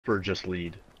or just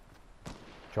lead?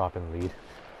 Dropping lead.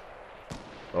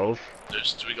 Both?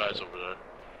 There's 3 guys over there.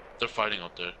 They're fighting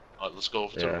out there. Let's go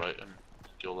over to the right and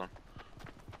kill them.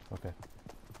 Okay.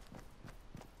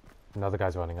 Another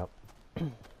guy's running up.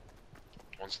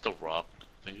 One's the rock.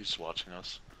 I think he's watching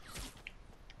us.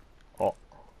 Oh,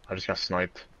 I just got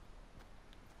sniped.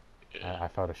 Yeah. I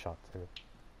fired a shot too.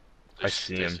 I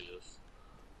see him. us.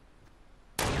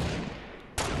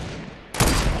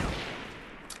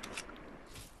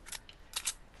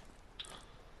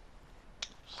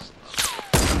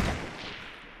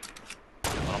 I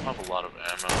don't have a lot of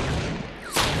ammo.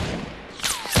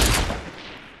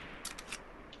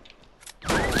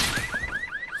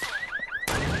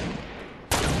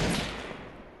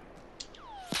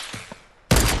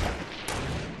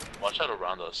 Watch out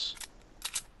around us.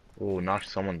 Ooh, knocked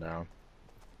someone down.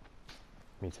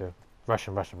 Me too. Rush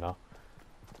him now.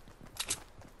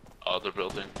 They're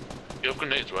building. You have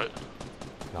grenades, right?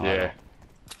 No, Yeah.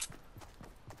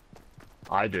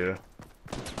 I do.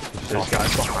 There's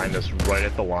guys behind us right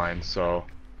at the line, so...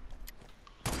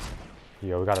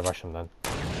 Yo, we gotta rush him then.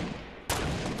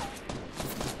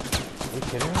 Are you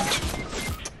kidding me?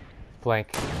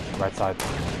 Flank. Right side.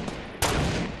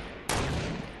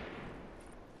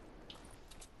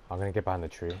 I'm gonna get behind the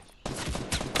tree.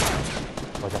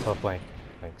 Watch out for the flank.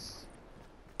 Thanks.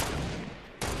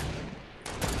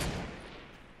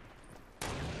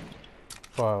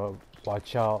 Bro,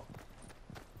 watch out.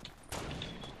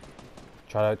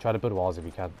 Try to build walls if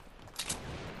you can.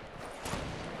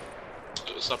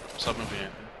 Stop moving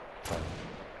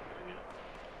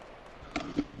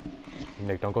in.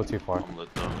 Nick, don't go too far. I'm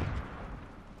lit though.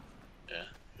 Yeah,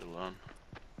 you're alone.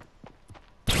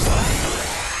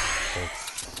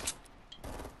 Thanks.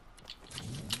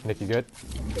 Nick, you good?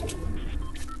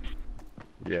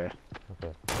 Yeah.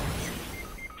 Okay.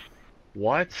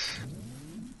 What?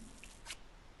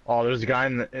 Oh, there's a guy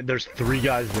in the... There's 3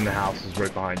 guys in the houses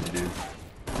right behind you, dude.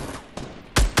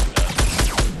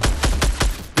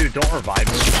 Dude, don't revive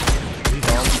me. Please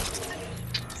don't.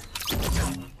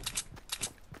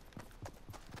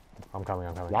 I'm coming.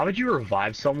 Why would you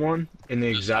revive someone in the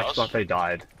exact spot they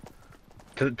died?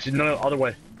 No, other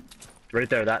way. Right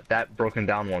there, that broken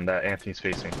down one that Anthony's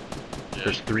facing. Yeah.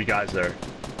 There's 3 guys there.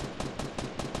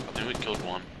 I think we killed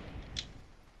one.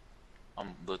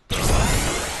 I'm lit though.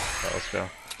 Right, let's go.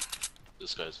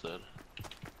 This guy's dead.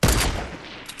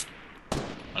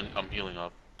 I'm healing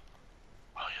up.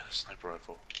 Oh yeah, the sniper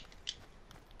rifle.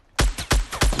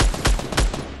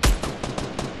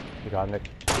 You got Nick.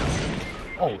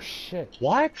 Oh shit.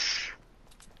 What?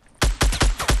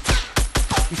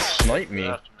 He sniped me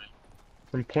After me.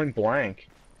 from point blank.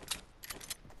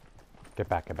 Get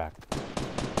back. They're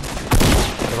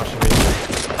rushing me.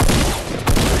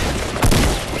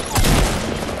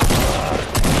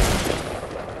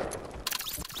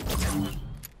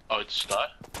 Oh, it just died?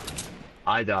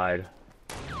 I died.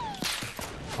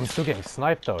 I'm still getting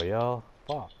sniped though, yo.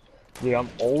 Fuck. Yeah, I'm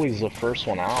always the first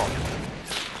one out. I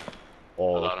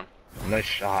Oh, got him. nice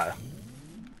shot.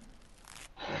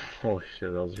 Holy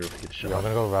shit, that was a really good shot. Yo, I'm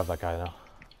gonna go rev that guy now.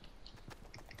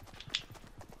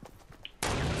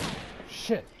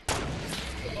 Shit.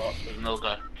 Oh, there's another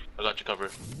guy. I got you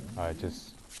covered. Alright,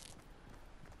 just...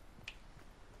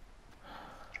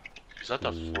 He's at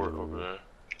that fort over there.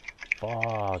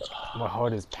 Fuck. My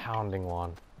heart is pounding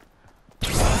one.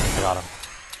 I got him.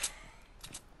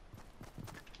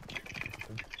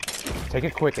 Take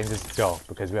it quick and just go,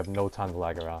 because we have no time to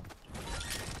lag around.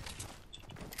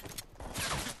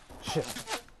 Shit.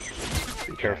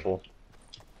 Be careful.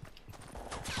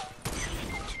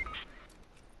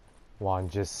 Juan,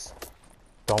 just...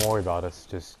 Don't worry about us,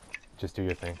 just do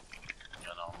your thing.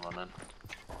 Yeah, no, I'm running.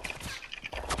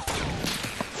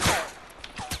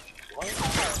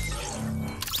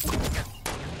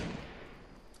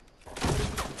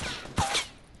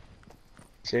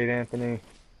 Save Anthony.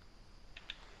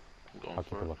 I'll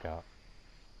keep a lookout.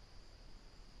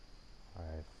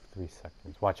 Alright, 3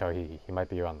 seconds. Watch out, he might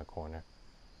be around the corner.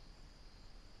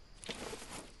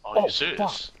 Oh, you serious?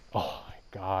 Fuck. Oh my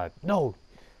god. No!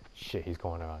 Shit, he's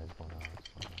going around.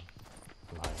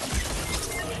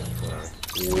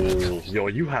 Ooh, yo,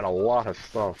 you had a lot of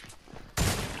stuff.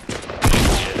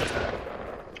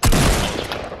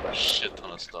 Yeah. Shit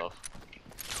ton of stuff.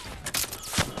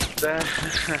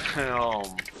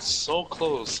 Damn. So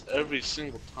close every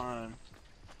single time.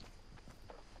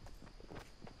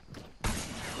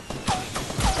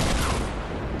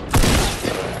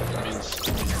 That means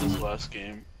this last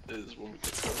game is when we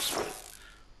get first, right?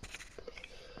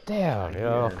 Damn,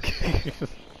 yo.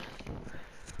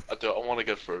 I want to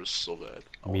get first so bad.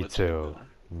 Me too.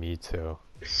 Me too.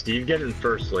 Steve getting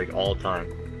first like all the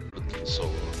time.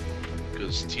 Solo,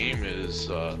 because team is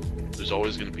there's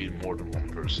always gonna be more than one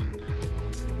person.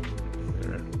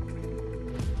 Yeah.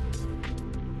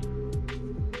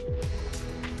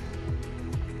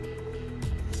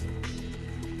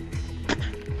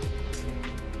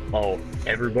 Oh,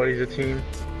 everybody's a team?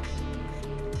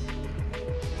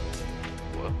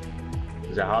 What?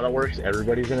 Is that how that works?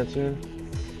 Everybody's in a team?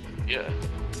 Yeah.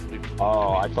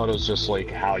 Oh, I thought it was just like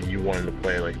how you wanted to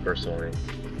play, like personally.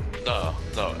 No,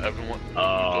 everyone.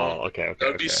 Oh, okay.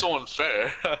 That'd be so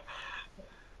unfair.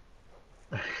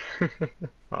 I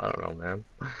don't know, man.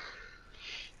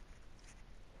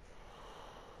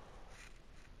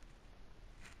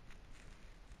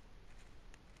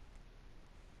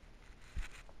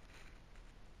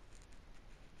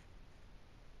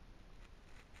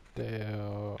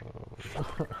 Damn.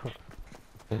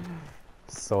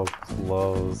 So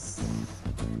close.